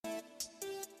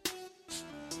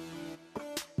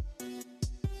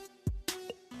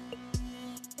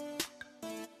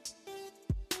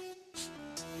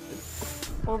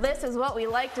Well, this is what we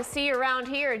like to see around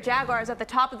here. Jaguars at the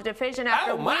top of the division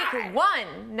after week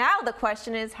 1. Now the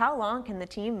question is, how long can the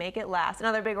team make it last?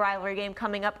 Another big rivalry game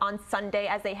coming up on Sunday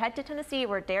as they head to Tennessee,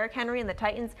 where Derrick Henry and the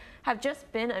Titans have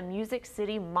just been a Music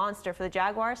City monster for the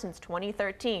Jaguars since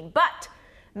 2013. But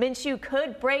Minshew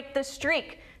could break the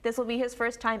streak. This will be his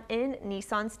first time in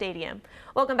Nissan Stadium.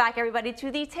 Welcome back, everybody, to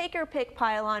the Take Your Pick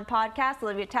Pile-On podcast.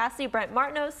 Alivia Tassely, Brent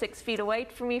Martineau, 6 feet away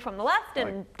from me from the left,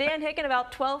 and Dan Hicken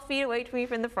about 12 feet away from me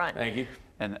from the front. Thank you.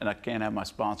 And I can't have my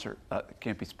sponsor.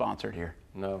 Can't be sponsored here.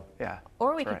 No. Yeah.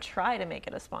 Or we could try to make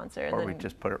it a sponsor. Or we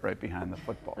just put it right behind the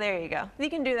football. There you go. You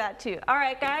can do that too. All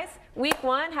right, guys. Week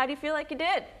 1. How do you feel like you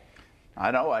did? I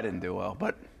know I didn't do well,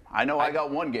 but I know I got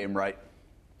one game right.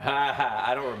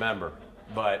 I don't remember,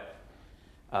 but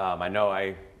I know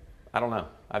I don't know.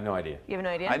 I have no idea. You have no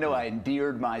idea? I know I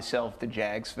endeared myself to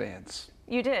Jags fans.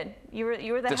 You did. You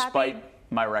were the despite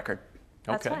my record.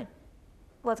 That's okay. fine.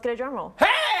 Let's get a drum roll.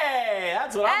 Hey,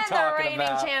 that's what I'm talking about. And the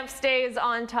reigning champ stays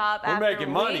on top after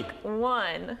making money. week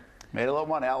 1. Made a little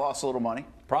money. I lost a little money.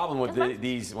 Problem with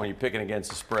these when you're picking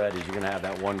against the spread is you're going to have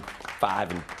that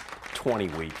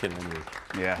 1-5-20 week, and then you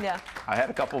Yeah. I had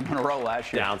a couple in a row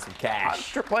last year. down some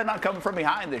cash. I'm planning on coming from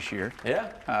behind this year.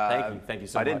 Yeah. Thank you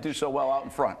so much. I didn't do so well out in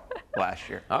front last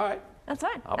year. All right. That's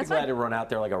fine. I'll be glad to run out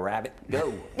there like a rabbit.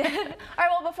 Go. All right,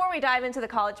 well, before we dive into the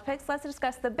college picks, let's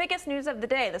discuss the biggest news of the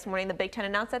day. This morning, the Big Ten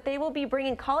announced that they will be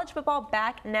bringing college football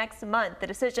back next month. The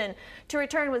decision to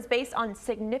return was based on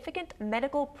significant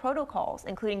medical protocols,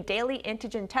 including daily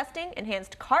antigen testing,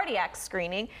 enhanced cardiac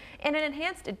screening, and an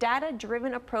enhanced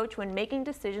data-driven approach when making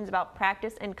decisions about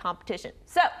practice and competition.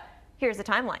 So, here's the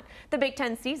timeline. The Big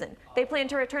Ten season. They plan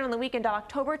to return on the weekend of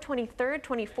October 23rd,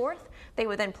 24th. They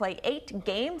would then play 8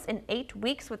 games in 8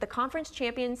 weeks, with the conference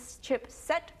championship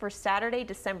set for Saturday,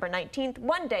 December 19th,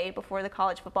 one day before the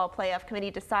College Football Playoff Committee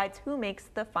decides who makes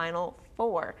the Final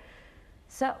Four.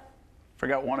 So.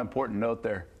 Forgot one important note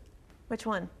there. Which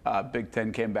one? Big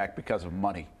Ten came back because of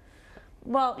money.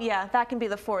 Well, yeah, that can be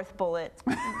the 4th bullet.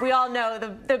 We all know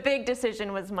the big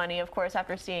decision was money, of course,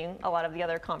 after seeing a lot of the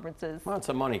other conferences. Well, it's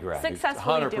a money grab.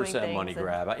 Successfully It's 100% doing things money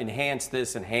grab. Enhance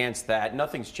this, enhance that.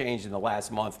 Nothing's changed in the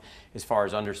last month as far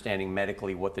as understanding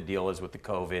medically what the deal is with the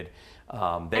COVID.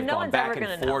 They've gone back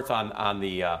and forth on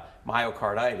the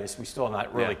myocarditis. We still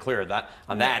not really clear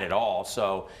on that at all.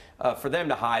 So for them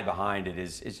to hide behind it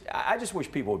is I just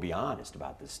wish people would be honest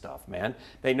about this stuff, man.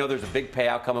 They know there's a big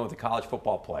payout coming with the college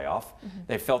football playoff.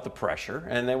 They felt the pressure,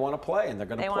 and they want to play, and they're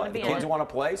going to play. The kids want to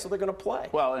play, so they're going to play.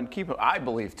 Well, and I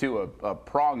believe, too, a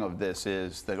prong of this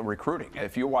is the recruiting.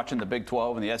 If you're watching the Big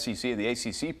 12 and the SEC and the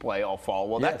ACC play all fall,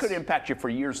 well, that could impact you for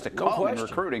years to come in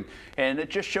recruiting. And it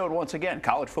just showed once again,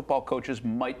 college football coaches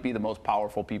might be the most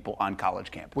powerful people on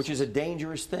college campus. Which is a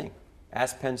dangerous thing.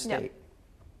 Ask Penn State. Yep.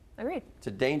 Agreed. It's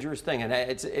a dangerous thing, and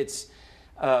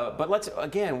but let's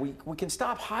again we can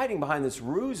stop hiding behind this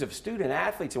ruse of student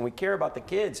athletes, and we care about the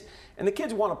kids, and the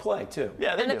kids want to play too.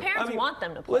 Yeah, they do. And the parents want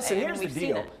them to play. Listen, here's the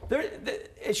deal: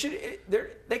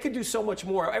 they could do so much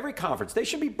more. Every conference, they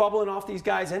should be bubbling off these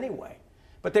guys anyway,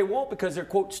 but they won't because they're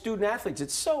quote student athletes.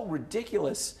 It's so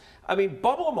ridiculous. I mean,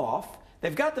 bubble them off.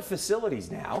 They've got the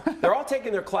facilities now. They're all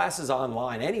taking their classes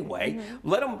online anyway.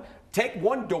 Let them take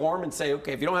one dorm and say,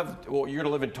 okay, if you don't have, well, you're going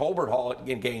to live in Tolbert Hall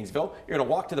in Gainesville. You're going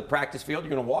to walk to the practice field. You're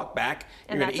going to walk back.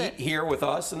 You're going to eat here with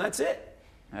us, and that's it.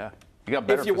 Yeah. You got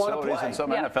better facilities than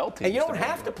some NFL teams. And you don't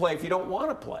have to play if you don't want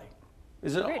to play.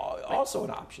 Is it also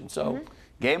an option? So.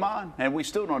 Game on, and we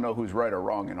still don't know who's right or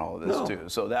wrong in all of this, too.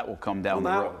 So that will come down the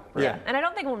road. Yeah, and I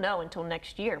don't think we'll know until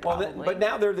next year, probably. Well, but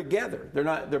now they're together.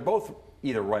 They're both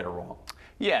either right or wrong.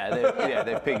 Yeah,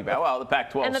 they've piggybacked. Well, the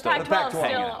Pac-12 and the Pac-12 is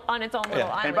still on its own little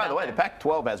island. And by the way, the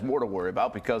Pac-12 has more to worry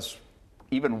about because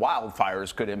even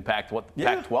wildfires could impact what the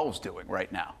Pac-12 is doing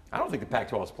right now. I don't think the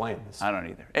Pac-12 is playing this. I don't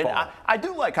either. And I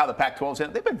do like how the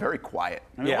Pac-12's they've been very quiet.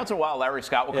 I mean, once in a while, Larry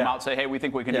Scott will come out and say, hey, we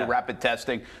think we can do rapid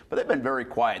testing. But they've been very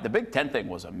quiet. The Big Ten thing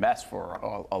was a mess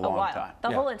for a long time.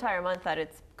 The whole entire month that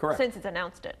it's since it's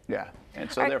announced it. Yeah.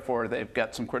 And so, therefore, they've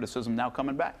got some criticism now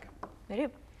coming back. They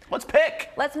do. Let's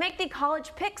pick. Let's make the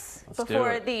college picks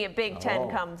before the Big Ten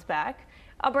comes back.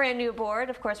 A brand new board.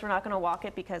 Of course, we're not going to walk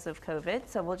it because of COVID,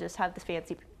 so we'll just have the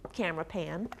fancy camera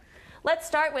pan. Let's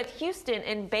start with Houston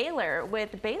and Baylor,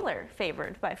 with Baylor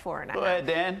favored by 4.5. Go ahead,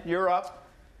 Dan. You're up.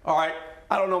 All right.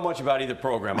 I don't know much about either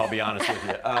program, I'll be honest with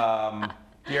you.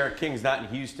 De'Aaron King's not in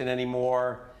Houston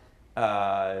anymore.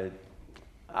 I'll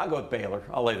go with Baylor.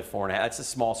 I'll lay the 4.5. That's a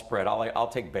small spread. I'll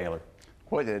take Baylor.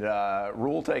 Boy, did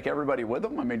Rule take everybody with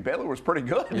him? I mean, Baylor was pretty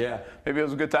good. Yeah. Maybe it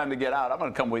was a good time to get out. I'm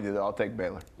going to come with you, though. I'll take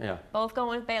Baylor. Yeah. Both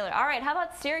going with Baylor. All right, how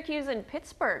about Syracuse and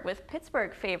Pittsburgh, with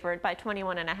Pittsburgh favored by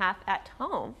 21.5 at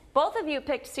home? Both of you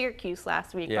picked Syracuse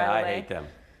last week, by the way. Yeah, I hate them.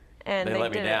 And they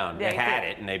let me down. Yeah, they had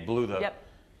it, and they blew the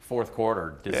fourth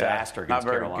quarter disaster against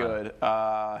Carolina. Not very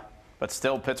good. But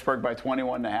still, Pittsburgh by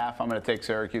 21.5. I'm going to take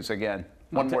Syracuse again.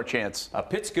 One more chance.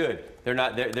 Pitt's good. They're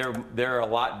not. They're a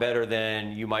lot better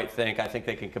than you might think. I think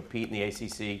they can compete in the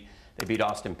ACC. They beat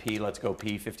Austin Peay. Let's go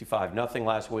Peay, 55-0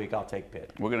 last week. I'll take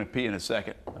Pitt. We're going to Peay in a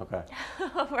second. Okay.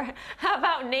 How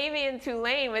about Navy and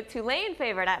Tulane, with Tulane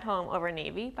favored at home over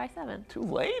Navy by 7?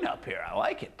 Tulane up here. I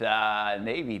like it.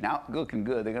 Navy not looking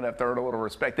good. They're going to have to earn a little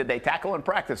respect. Did they tackle in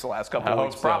practice the last couple of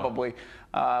weeks? So. Probably.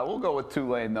 We'll go with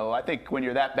Tulane, though. I think when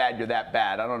you're that bad, you're that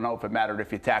bad. I don't know if it mattered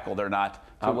if you tackled or not.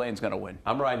 Tulane's going to win.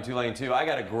 I'm riding Tulane, too. I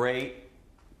got a great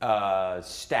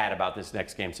stat about this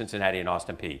next game, Cincinnati and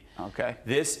Austin Peay. Okay.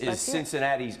 This is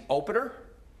Cincinnati's opener,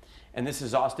 and this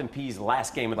is Austin Peay's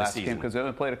last game of the season. Last game, because they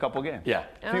only played a couple games. Yeah.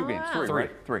 A few games.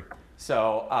 Three.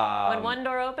 So when one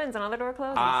door opens, another door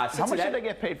closes. How much did they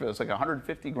get paid for this? Like $150,000 or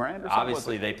something?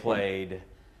 Obviously, they played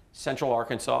Central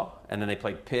Arkansas, and then they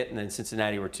played Pitt, and then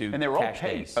Cincinnati were two cash days. And they were all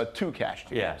paid. 2 cash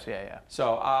days. Yeah.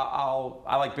 So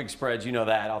I like big spreads. You know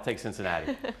that. I'll take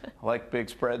Cincinnati. I like big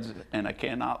spreads, and I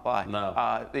cannot lie. No.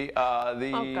 Oh,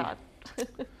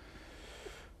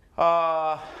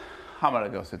 God. I'm going to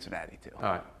go Cincinnati, too. All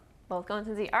right. Both going to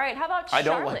Cincinnati. All right, how about Charlotte? I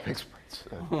don't like big spreads.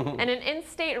 And an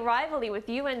in-state rivalry with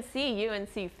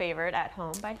UNC favored at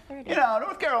home by 30. You know,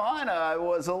 North Carolina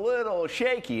was a little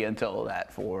shaky until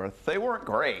that fourth. They weren't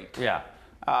great. Yeah.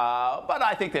 But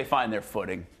I think they find their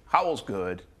footing. Howell's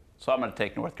good, so I'm going to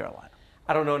take North Carolina.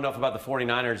 I don't know enough about the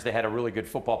 49ers. They had a really good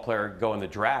football player go in the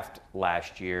draft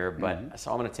last year, but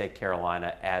so I'm going to take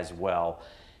Carolina as well.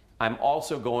 I'm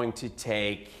also going to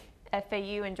take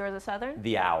FAU and Georgia Southern?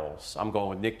 The Owls. I'm going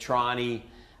with Nick Troney.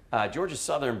 Georgia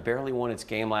Southern barely won its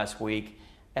game last week.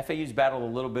 FAU's battled a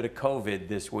little bit of COVID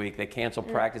this week. They canceled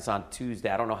practice on Tuesday.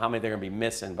 I don't know how many they're going to be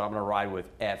missing, but I'm going to ride with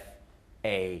FAU.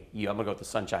 I'm going to go with the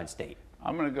Sunshine State.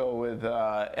 I'm going to go with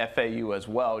FAU as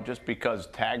well, just because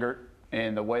Taggart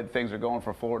and the way things are going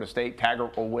for Florida State,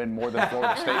 Taggart will win more than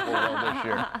Florida State will win this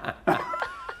year.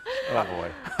 Oh,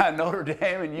 boy. Notre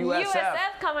Dame and USF.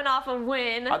 USF coming off a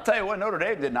win. I'll tell you what, Notre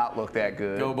Dame did not look that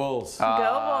good. Go Bulls.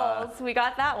 Go Bulls. We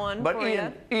got that one But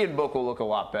for Ian Book will look a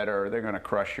lot better. They're going to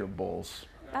crush your Bulls.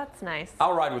 That's nice.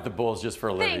 I'll ride with the Bulls just for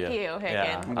Olivia. Thank you, Hicken.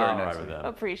 Yeah, I'll ride with them.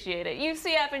 Appreciate it.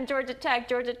 UCF and Georgia Tech.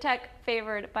 Georgia Tech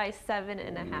favored by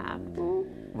 7.5.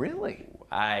 Really?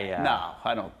 No,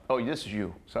 I don't. Oh, this is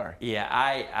you. Sorry. Yeah,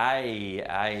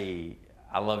 I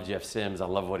love Jeff Sims. I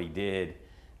love what he did,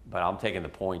 but I'm taking the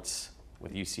points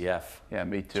with UCF. Yeah,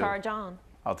 me too. Charge on.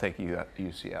 I'll take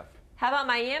UCF. How about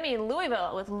Miami and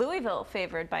Louisville, with Louisville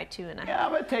favored by 2.5? Yeah,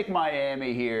 I'm going to take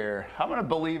Miami here. I'm going to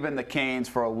believe in the Canes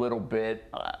for a little bit.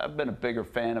 I've been a bigger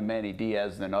fan of Manny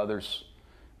Diaz than others,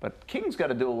 but King's got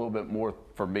to do a little bit more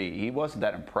for me. He wasn't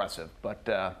that impressive, but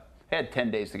had 10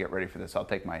 days to get ready for this. I'll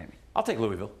take Miami. I'll take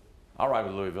Louisville. I'll ride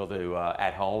with Louisville to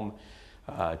at home,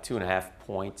 2.5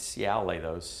 points. Yeah, I'll lay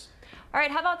those. All right,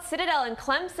 how about Citadel and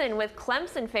Clemson, with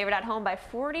Clemson favored at home by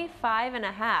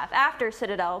 45.5, after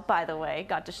Citadel, by the way,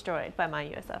 got destroyed by my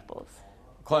USF Bulls.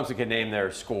 Clemson can name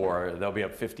their score. They'll be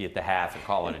up 50 at the half and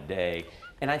call it a day.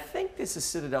 And I think this is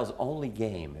Citadel's only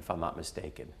game, if I'm not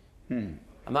mistaken. I'm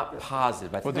not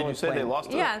positive. Well, did you say they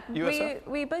lost to USF?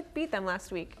 We beat them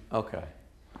last week. Okay.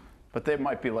 But they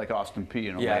might be like Austin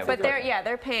Peay. But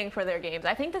they're paying for their games.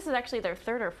 I think this is actually their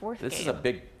third or fourth game. This is a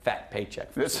big fat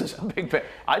paycheck. This is a big pay.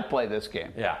 I'd play this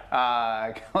game.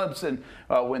 Yeah. Clemson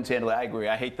wins handily. I agree.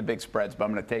 I hate the big spreads, but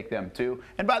I'm going to take them too.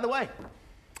 And by the way,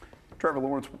 Trevor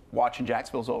Lawrence watching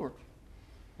Jacksonville's over.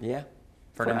 Yeah.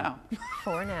 For now.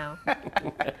 For now. All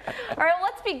right,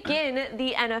 let's begin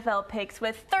the NFL picks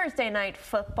with Thursday night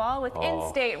football. With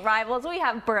in-state rivals, we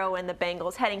have Burrow and the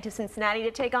Bengals heading to Cincinnati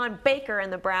to take on Baker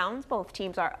and the Browns. Both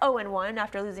teams are 0-1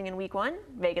 after losing in Week 1.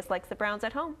 Vegas likes the Browns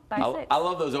at home by 6. I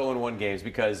love those 0-1 games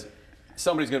because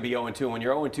somebody's going to be 0-2. And when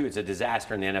you're 0-2, it's a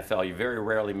disaster in the NFL. You very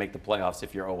rarely make the playoffs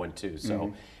if you're 0-2.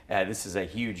 So this is a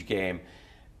huge game.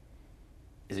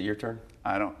 Is it your turn?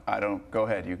 I don't. Go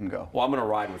ahead. You can go. Well, I'm going to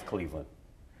ride with Cleveland.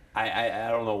 I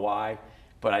don't know why,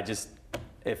 but I just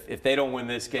if they don't win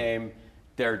this game,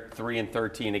 they're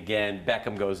 3-13 again.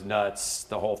 Beckham goes nuts.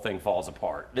 The whole thing falls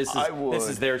apart. This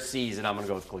is their season. I'm going to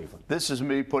go with Cleveland. This is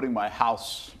me putting my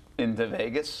house into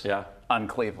Vegas on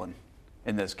Cleveland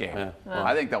in this game. Yeah. Well,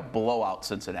 I think they'll blow out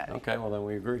Cincinnati. Okay, well then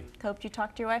we agree. Hope you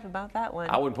talked to your wife about that one.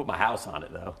 I wouldn't put my house on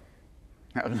it though.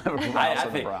 I would never put my house on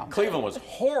the think Browns. Cleveland was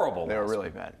horrible. They were really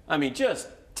bad. I mean, just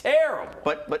terrible.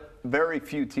 But very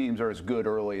few teams are as good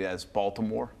early as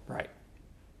Baltimore. Right.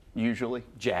 Usually.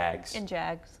 Jags. And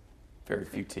Jags. Very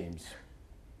few teams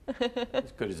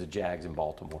as good as the Jags in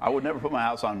Baltimore. I would never put my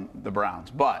house on the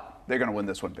Browns, but they're going to win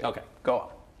this one big. Okay. Go on.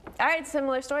 All right,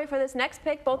 similar story for this next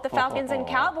pick. Both the Falcons and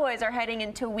Cowboys are heading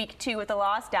into week 2 with a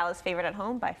loss. Dallas favored at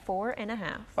home by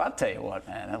 4.5. I'll tell you what,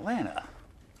 man, Atlanta.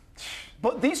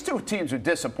 But these two teams are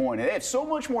disappointing. They have so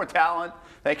much more talent.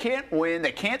 They can't win.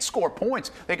 They can't score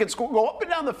points. They can go up and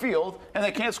down the field, and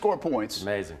they can't score points.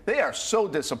 Amazing. They are so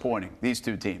disappointing, these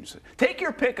two teams. Take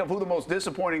your pick of who the most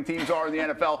disappointing teams are in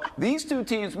the NFL. These two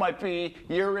teams might be,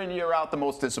 year in, year out, the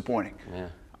most disappointing. Yeah.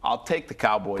 I'll take the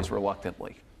Cowboys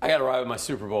reluctantly. I got to ride with my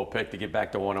Super Bowl pick to get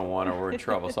back to 1-1 or we're in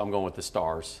trouble, so I'm going with the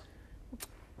Stars.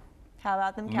 How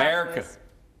about them Cowboys? America.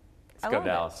 Let's go it.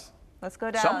 Dallas. Let's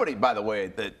go Dallas. Somebody, by the way,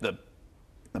 the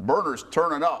burner's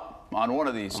turning up on one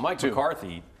of these. Well, Mike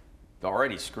McCarthy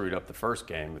already screwed up the first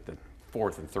game with the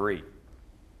 4th and 3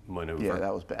 maneuver. Yeah,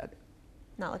 that was bad.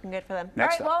 Not looking good for them.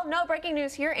 Next All right, well, no breaking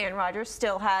news here. Aaron Rodgers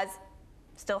still has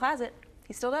it.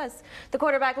 He still does. The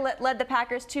quarterback led the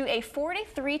Packers to a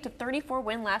 43-34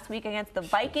 win last week against the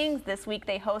Vikings. This week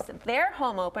they host their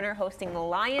home opener, hosting the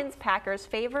Lions. Packers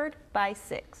favored by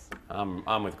 6.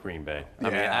 I'm with Green Bay.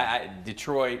 Yeah. I mean,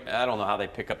 Detroit, I don't know how they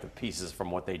pick up the pieces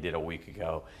from what they did a week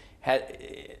ago.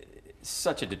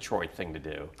 Such a Detroit thing to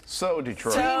do. So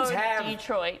Detroit.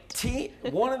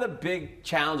 One of the big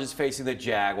challenges facing the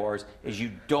Jaguars is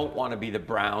you don't want to be the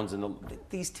Browns, and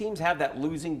these teams have that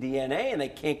losing DNA, and they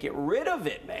can't get rid of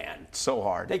it, man. It's so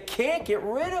hard. They can't get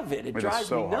rid of it. It drives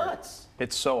me nuts.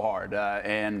 It's so hard,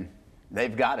 and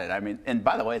they've got it. I mean, and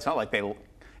by the way, it's not like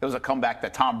it was a comeback to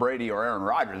Tom Brady or Aaron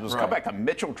Rodgers. It was a comeback to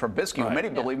Mitchell Trubisky, who many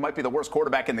believe might be the worst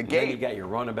quarterback in the game. Then you got your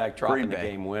running back dropping the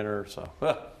game winner. So,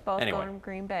 Both anyway. going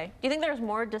Green Bay. Do you think there's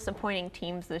more disappointing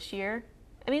teams this year?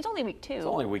 I mean, it's only week 2. It's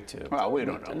only week 2. Well, we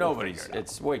don't know.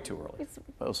 It's way too early.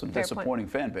 Well, some disappointing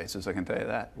fan bases, I can tell you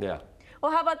that. Yeah.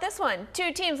 Well, how about this one?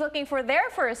 2 teams looking for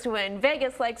their first win.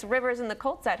 Vegas likes Rivers and the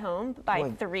Colts at home by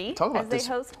 3 as they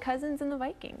host Cousins and the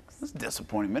Vikings. This is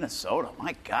disappointing. Minnesota,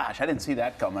 my gosh, I didn't see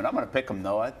that coming. I'm going to pick them,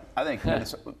 though. I think I'm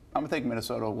going to think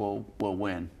Minnesota will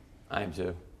win. I am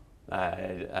too.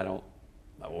 I don't.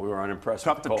 We were unimpressed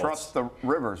Tough with the to Colts. trust the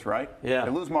Rivers, right? Yeah. They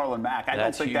lose Marlon Mack. I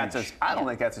don't think that's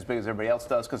as big as everybody else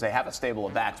does because they have a stable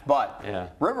of backs. But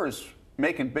Rivers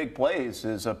making big plays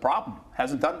is a problem.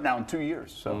 Hasn't done it now in 2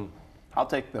 years. So I'll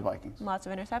take the Vikings. Lots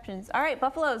of interceptions. All right,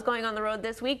 Buffalo is going on the road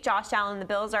this week. Josh Allen and the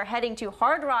Bills are heading to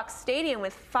Hard Rock Stadium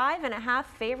with 5.5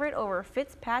 favorite over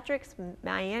Fitzpatrick's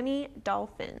Miami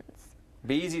Dolphins.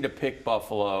 Be easy to pick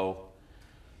Buffalo.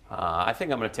 I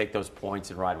think I'm going to take those points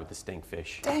and ride with the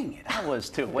Stinkfish. Dang it, I was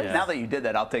too. Now that you did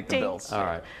that, I'll take the Bills. All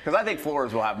right. Because I think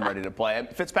Flores will have them ready to play.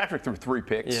 Fitzpatrick threw 3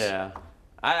 picks. Yeah.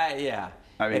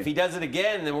 I mean, if he does it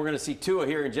again, then we're going to see Tua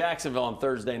here in Jacksonville on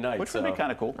Thursday night. Which would be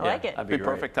kind of cool. I like it. That'd be great.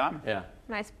 perfect time. Yeah.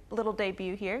 Nice little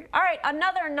debut here. All right,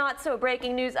 another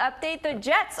not-so-breaking news update. The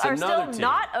Jets are still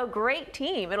not a great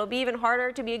team. It'll be even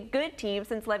harder to be a good team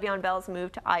since Le'Veon Bell's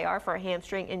moved to IR for a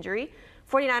hamstring injury.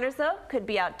 49ers, though, could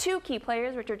be out 2 key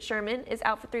players. Richard Sherman is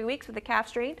out for 3 weeks with a calf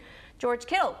strain. George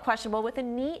Kittle, questionable with a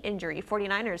knee injury.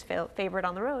 49ers favored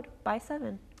on the road by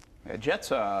 7. Yeah,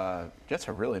 Jets are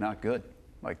really not good.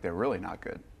 Like, they're really not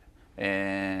good.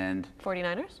 And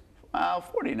 49ers? Well,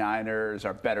 49ers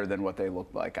are better than what they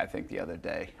looked like, I think, the other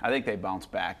day. I think they bounce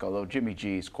back, although Jimmy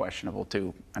G is questionable,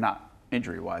 too. Not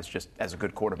injury-wise, just as a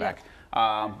good quarterback.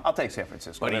 Yeah. I'll take San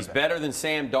Francisco. But he's better than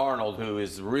Sam Darnold, who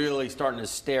is really starting to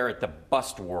stare at the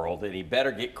bust world, and he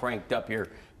better get cranked up here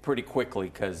pretty quickly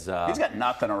because he's got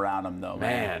nothing around him, though,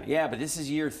 man. Yeah, but this is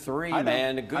year 3,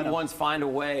 man. The good ones find a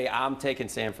way. I'm taking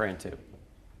San Fran, too.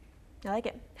 I like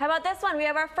it. How about this one? We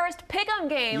have our first pick'em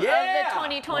game of the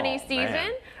 2020 season.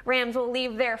 Man. Rams will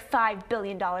leave their $5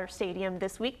 billion stadium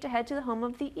this week to head to the home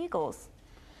of the Eagles.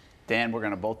 Dan, we're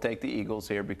going to both take the Eagles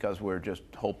here because we're just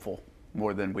hopeful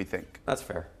more than we think. That's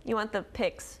fair. You want the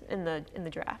picks in the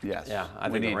draft. Yes. Yeah, I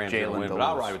think the Rams will win, but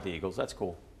I'll ride with the Eagles. That's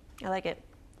cool. I like it.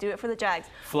 Do it for the Jags.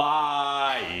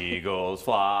 Fly, Eagles,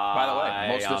 fly. By the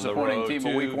way, most disappointing team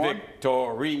of week 1?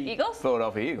 Victory. Eagles?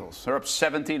 Philadelphia Eagles. They're up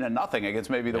 17-0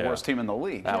 against maybe the worst team in the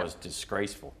league. That was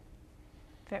disgraceful.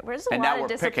 There's a lot of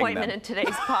disappointment in today's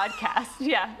podcast.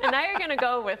 Yeah, and now you're going to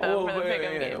go with them for the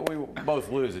pick'em game. We both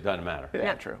lose. It doesn't matter.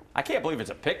 Yeah, true. I can't believe it's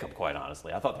a pick'em, quite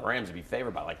honestly. I thought the Rams would be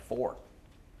favored by like 4.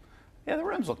 Yeah, the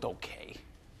Rams looked okay.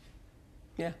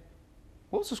 Yeah.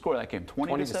 What was the score of that game?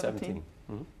 20-17?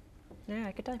 Mm-hmm. Yeah,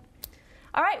 I could tell you.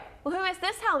 All right, well, who missed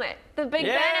this helmet? The Big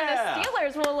Ben and the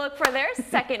Steelers will look for their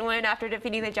second win after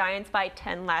defeating the Giants by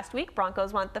 10 last week.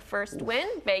 Broncos want the first win.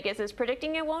 Vegas is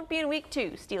predicting it won't be in week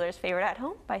 2. Steelers favored at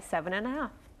home by 7.5.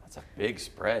 That's a big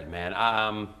spread,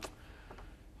 man.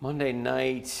 Monday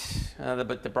night,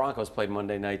 but the Broncos played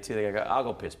Monday night too. I'll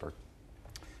go Pittsburgh.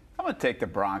 I'm going to take the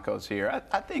Broncos here.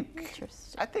 I think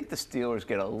the Steelers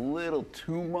get a little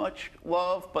too much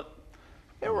love, but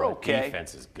they were okay.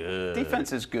 Defense is good.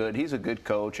 Defense is good. He's a good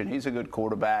coach, and he's a good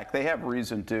quarterback. They have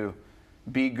reason to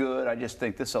be good. I just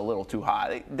think this is a little too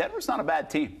high. Denver's not a bad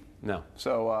team. No.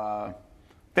 So,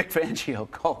 Vic Fangio,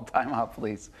 call timeout,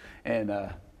 please. And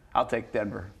I'll take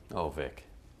Denver. Oh, Vic.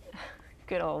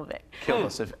 Good old Vic. Kill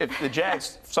us. If the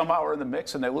Jags somehow are in the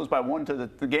mix and they lose by 1 to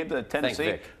the game to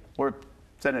Tennessee, we're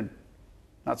sending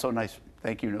not so nice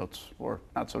thank you notes or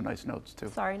not so nice notes too.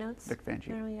 Sorry notes? Vic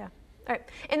Fangio. Oh, yeah. All right.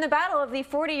 In the battle of the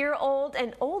 40-year-old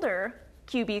and older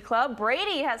QB club,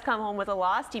 Brady has come home with a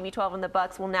loss. TB12 and the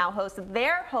Bucs will now host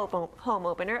their home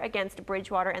opener against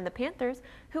Bridgewater and the Panthers,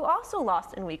 who also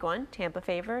lost in Week 1. Tampa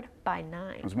favored by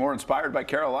 9. I was more inspired by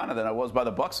Carolina than I was by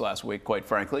the Bucs last week, quite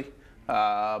frankly.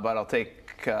 But I'll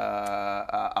take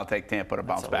Tampa to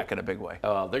bounce back in a big way.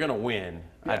 They're going to win.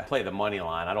 Yeah. I'd play the money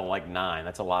line. I don't like 9.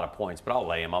 That's a lot of points, but I'll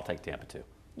lay them. I'll take Tampa too.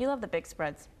 You love the big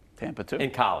spreads. Tampa too.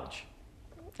 In college.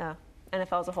 Oh,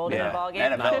 NFL's a whole different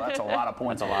ballgame. NFL, that's a lot of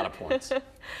points. That's a lot of points.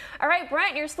 All right,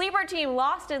 Brent, your sleeper team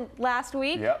lost last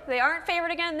week. Yep. They aren't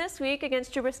favored again this week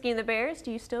against Trubisky and the Bears.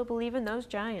 Do you still believe in those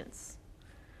Giants?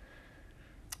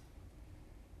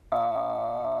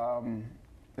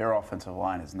 Their offensive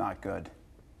line is not good.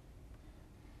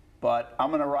 But I'm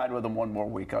going to ride with them one more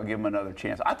week. I'll give them another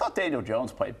chance. I thought Daniel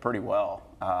Jones played pretty well.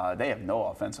 They have no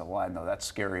offensive line, though. That's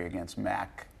scary against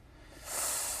Mac.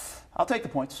 I'll take the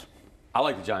points. I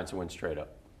like the Giants to win straight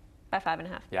up. By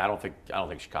 5.5. Yeah, I don't think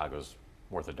Chicago's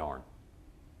worth a darn.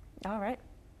 All right.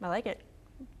 I like it.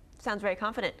 Sounds very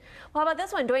confident. Well, how about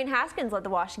this one? Dwayne Haskins led the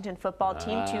Washington football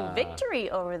team to victory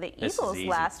over the Eagles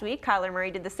last week. Kyler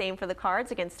Murray did the same for the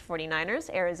Cards against the 49ers.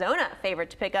 Arizona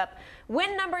favored to pick up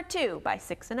win number 2 by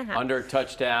 6.5. Under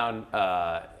touchdown.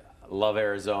 Love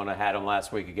Arizona. Had them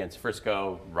last week against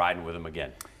Frisco. Riding with them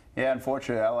again. Yeah,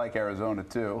 unfortunately, I like Arizona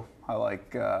too. I'd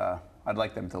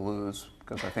like them to lose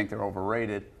because I think they're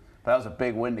overrated. But that was a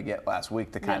big win to get last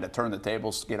week to kind of turn the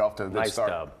tables, get off to a good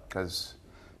start. Because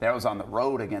that was on the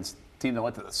road against a team that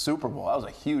went to the Super Bowl. That was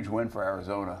a huge win for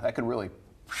Arizona. That could really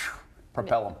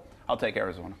propel them. I'll take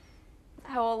Arizona.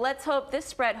 Well, let's hope this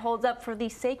spread holds up for the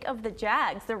sake of the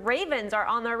Jags. The Ravens are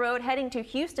on the road heading to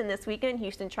Houston this weekend.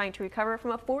 Houston trying to recover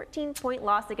from a 14-point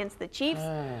loss against the Chiefs.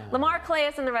 Lamar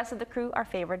Calais and the rest of the crew are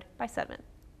favored by 7.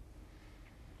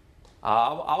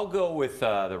 I'll go with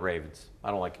the Ravens. I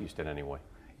don't like Houston anyway.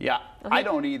 Yeah, I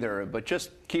don't either, but just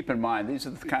keep in mind, these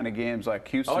are the kind of games like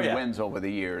Houston wins over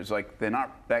the years. Like, they're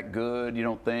not that good, you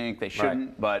don't think, they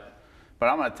shouldn't, but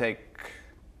I'm going to take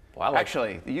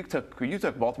actually, you took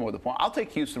Baltimore with the point. I'll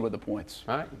take Houston with the points.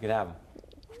 All right, you can have them.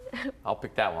 I'll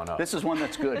pick that one up. This is one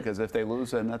that's good, because if they lose,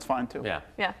 then that's fine, too. Yeah.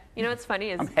 Yeah. You know what's funny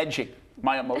is I'm hedging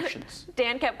my emotions.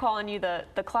 Dan kept calling you the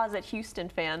closet Houston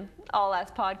fan all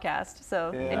last podcast, so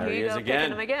and here you go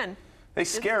picking them again. They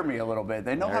scare me a little bit.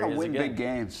 They know how to win big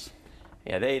games.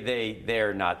 Yeah,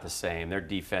 they're not the same. Their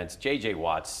defense, J.J.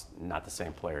 Watt's not the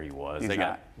same player he was. They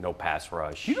got no pass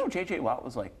rush. You know J.J. Watt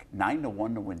was like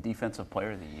 9-1 to win Defensive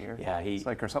Player of the Year? Yeah, it's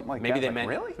like, or something like maybe that.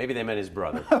 Really? Maybe they meant his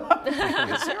brother.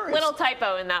 Little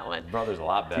typo in that one. His brother's a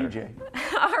lot better. TJ.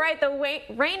 All right, the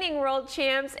reigning world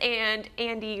champs and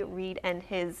Andy Reid and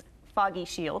his Foggy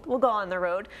Shield will go on the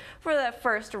road for the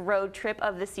first road trip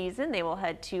of the season. They will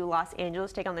head to Los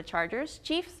Angeles, take on the Chargers.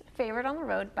 Chiefs favored on the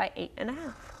road by 8.5.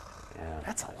 Yeah.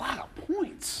 That's a lot of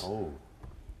points. Oh,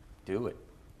 do it.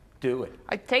 Do it.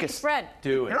 Take the spread.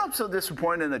 Do it. You know, I'm so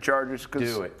disappointed in the Chargers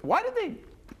because why did they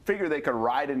figure they could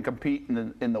ride and compete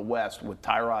in the West with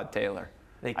Tyrod Taylor?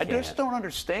 I just don't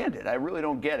understand it. I really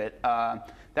don't get it.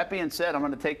 That being said, I'm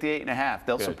going to take the 8.5.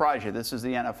 They'll surprise you. This is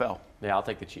the NFL. Yeah, I'll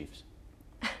take the Chiefs.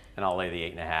 And I'll lay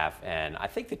the 8.5. And I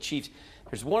think the Chiefs,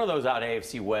 there's one of those out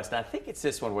AFC West. And I think it's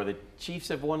this one where the Chiefs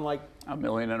have won like a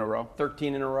million in a row,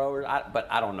 13 in a row, but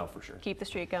I don't know for sure. Keep the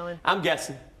streak going. I'm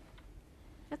guessing.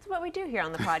 That's what we do here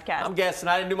on the podcast. I'm guessing.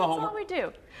 I didn't do my homework. That's what we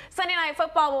do. Sunday Night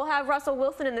Football will have Russell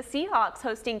Wilson and the Seahawks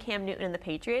hosting Cam Newton and the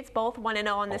Patriots, both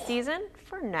 1-0 on the season.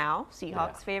 For now,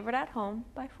 Seahawks favored at home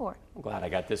by 4. I'm glad I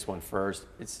got this one first.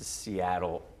 It's the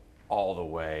Seattle all the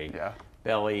way. Yeah.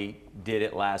 Belly did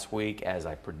it last week, as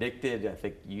I predicted. I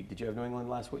think did you have New England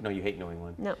last week? No, you hate New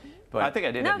England. No. But I think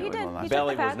I did have New England last week.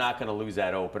 Belly was not going to lose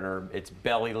that opener. It's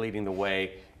Belly leading the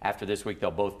way. After this week,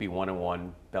 they'll both be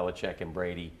 1-1, Belichick and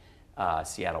Brady.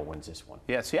 Seattle wins this one.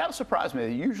 Yeah, Seattle surprised me.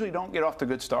 They usually don't get off to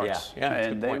good starts. Yeah,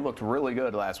 and they looked really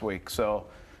good last week. So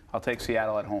I'll take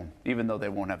Seattle at home, even though they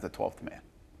won't have the 12th man.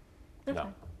 Okay.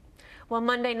 No. Well,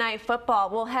 Monday Night Football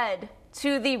will head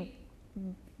to the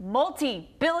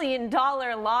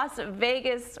multi-billion-dollar Las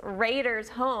Vegas Raiders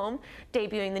home,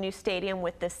 debuting the new stadium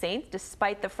with the Saints.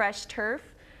 Despite the fresh turf,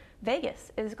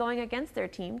 Vegas is going against their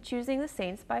team, choosing the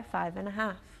Saints by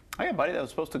 5.5. I got a buddy that was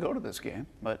supposed to go to this game,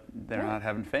 but they're not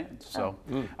having fans. So,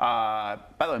 by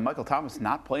the way, Michael Thomas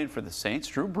not playing for the Saints.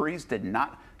 Drew Brees did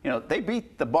not. They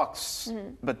beat the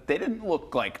Bucs, but they didn't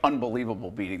look like unbelievable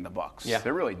beating the Bucs. Yeah.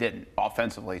 They really didn't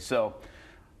offensively. So,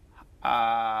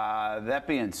 that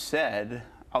being said,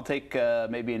 I'll take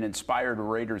maybe an inspired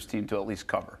Raiders team to at least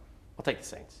cover. I'll take the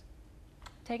Saints.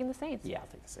 Taking the Saints. Yeah, I'll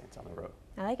take the Saints on the road.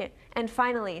 I like it. And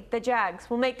finally, the Jags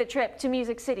will make the trip to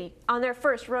Music City on their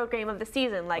first road game of the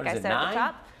season, like I said at the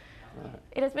top.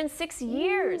 It has been 6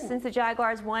 years since the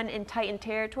Jaguars won in Titan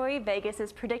territory. Vegas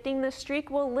is predicting the streak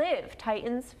will live.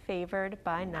 Titans favored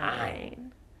by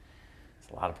 9. It's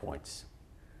a lot of points.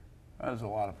 That is a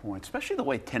lot of points, especially the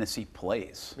way Tennessee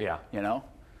plays. Yeah.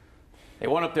 They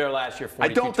won up there last year. I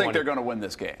don't think they're going to win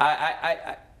this game.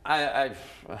 I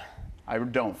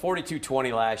don't.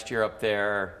 42-20 last year up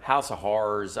there. House of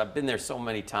Horrors. I've been there so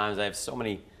many times. I have so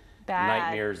many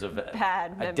nightmares of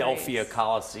Adelphia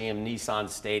Coliseum, Nissan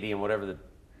Stadium, whatever the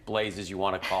blazes you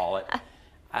want to call it.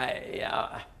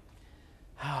 I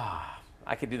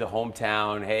could do the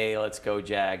hometown, hey, let's go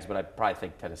Jags, but I probably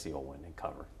think Tennessee will win and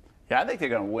cover. Yeah, I think they're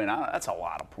going to win. That's a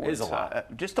lot of points. It is a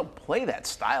lot. Just don't play that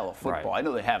style of football. Right. I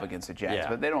know they have against the Jags,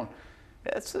 but they don't.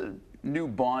 It's a new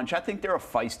bunch. I think they're a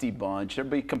feisty bunch. They'll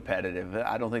be competitive.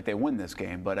 I don't think they win this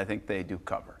game, but I think they do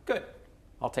cover. Good.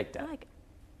 I'll take that. I like it.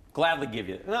 Gladly give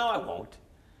you it. No, I won't.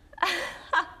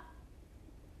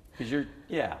 Because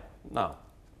no.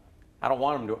 I don't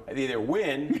want them to either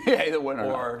win. Either win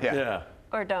or not.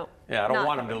 Or don't. Yeah, I don't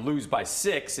want them to lose by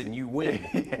 6 and you win.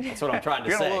 That's what I'm trying to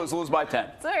You're say. You're going to lose by 10.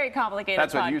 It's a very complicated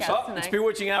That's what you said. tonight. It's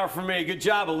bewitching hour for me. Good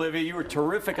job, Olivia. You were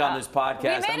terrific on this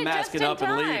podcast. I'm masking up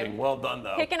and leaving. Well done,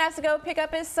 though. Hicken has to go pick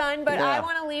up his son, but I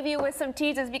want to leave you with some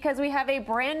teases because we have a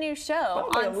brand new show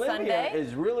on Olivia Sunday.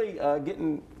 Is really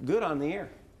getting good on the air.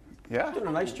 Yeah. Doing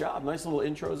a nice job. Nice little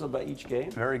intros about each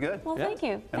game. Very good. Well, thank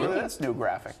you. And look, that's new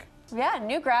graphic. Yeah,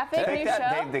 new graphic, new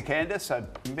show. Dave DeCandis, I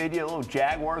made you a little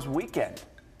Jaguars weekend.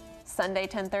 Sunday,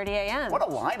 10:30 a.m. What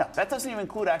a lineup. That doesn't even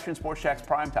include Action Sports Jack's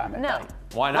primetime at night.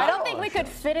 Why not? I don't think we could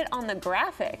fit it on the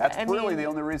graphic. That's really the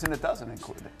only reason it doesn't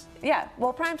include it. Yeah,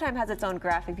 well, primetime has its own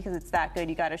graphic because it's that good.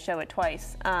 You got to show it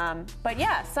twice. But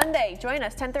yeah, Sunday, join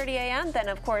us 10:30 a.m. Then,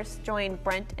 of course, join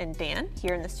Brent and Dan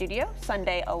here in the studio.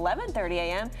 Sunday, 11:30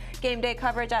 a.m. Game day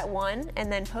coverage at 1,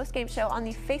 and then post-game show on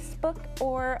the Facebook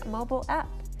or mobile app.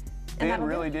 And Dan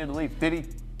really did leave. Did he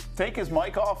take his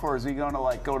mic off, or is he going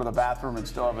to go to the bathroom and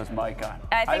still have his mic on?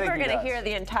 I think we're going to hear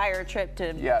the entire trip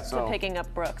to picking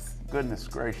up Brooks. Goodness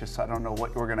gracious, I don't know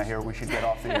what we're going to hear. We should get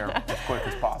off the air as quick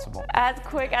as possible. All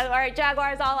right,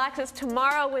 Jaguars All Access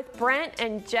tomorrow with Brent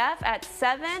and Jeff at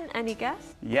 7. Any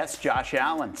guess? Yes, Josh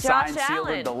Allen. Signed, sealed,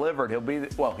 and delivered. He'll be,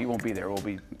 he won't be there. We'll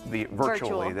be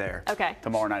virtually there. Okay.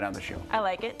 Tomorrow night on the show. I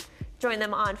like it. Join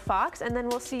them on Fox, and then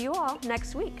we'll see you all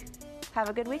next week. Have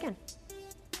a good weekend.